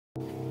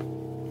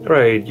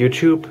Alright,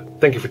 YouTube,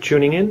 thank you for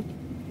tuning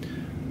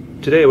in.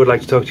 Today I would like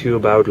to talk to you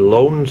about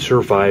Lone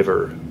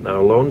Survivor.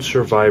 Now, Lone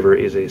Survivor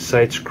is a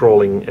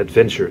side-scrolling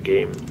adventure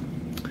game.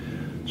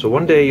 So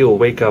one day you'll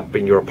wake up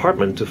in your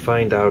apartment to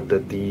find out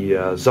that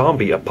the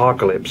zombie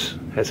apocalypse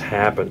has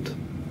happened.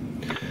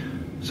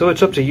 So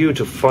it's up to you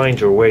to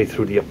find your way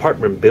through the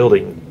apartment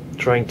building,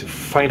 trying to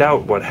find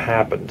out what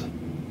happened.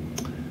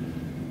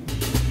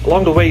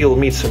 Along the way you'll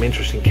meet some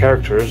interesting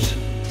characters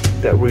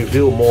that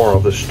reveal more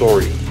of the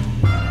story.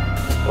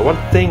 But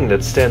one thing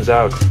that stands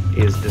out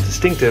is the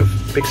distinctive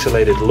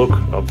pixelated look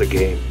of the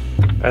game.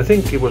 I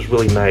think it was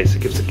really nice.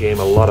 It gives the game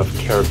a lot of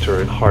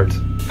character and heart.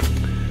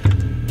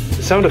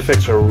 The sound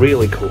effects are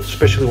really cool,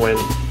 especially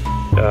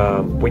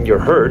when you're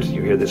hurt,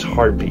 you hear this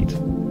heartbeat.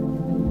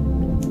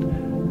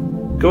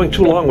 Going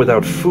too long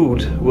without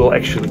food will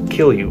actually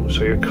kill you,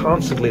 so you're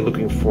constantly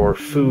looking for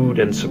food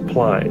and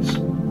supplies.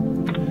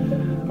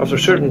 After a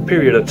certain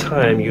period of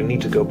time, you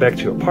need to go back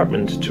to your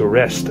apartment to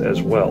rest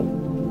as well.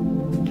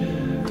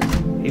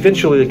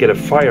 Eventually you'll get a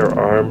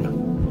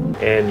firearm,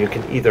 and you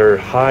can either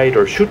hide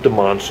or shoot the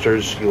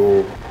monsters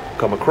you'll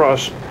come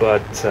across,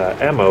 but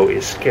ammo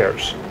is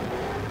scarce.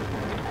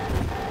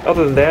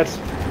 Other than that,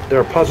 there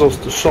are puzzles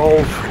to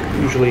solve,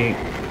 usually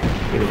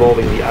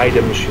involving the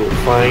items you'll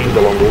find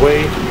along the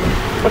way,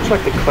 much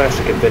like the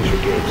classic adventure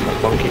games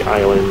like Monkey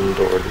Island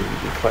or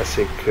the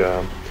classic,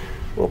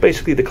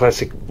 basically the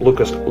classic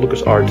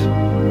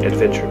LucasArts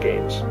adventure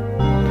games.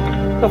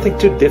 Nothing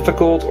too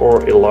difficult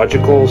or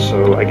illogical,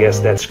 so I guess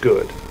that's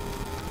good.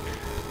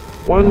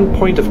 One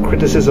point of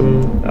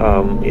criticism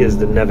is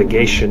the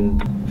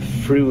navigation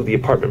through the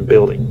apartment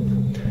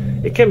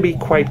building. It can be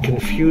quite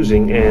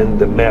confusing and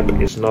the map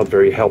is not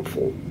very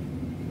helpful.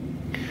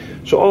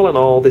 So all in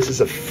all, this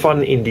is a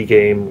fun indie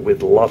game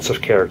with lots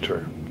of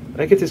character.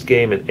 I give this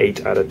game an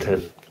 8 out of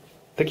 10.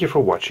 Thank you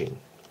for watching.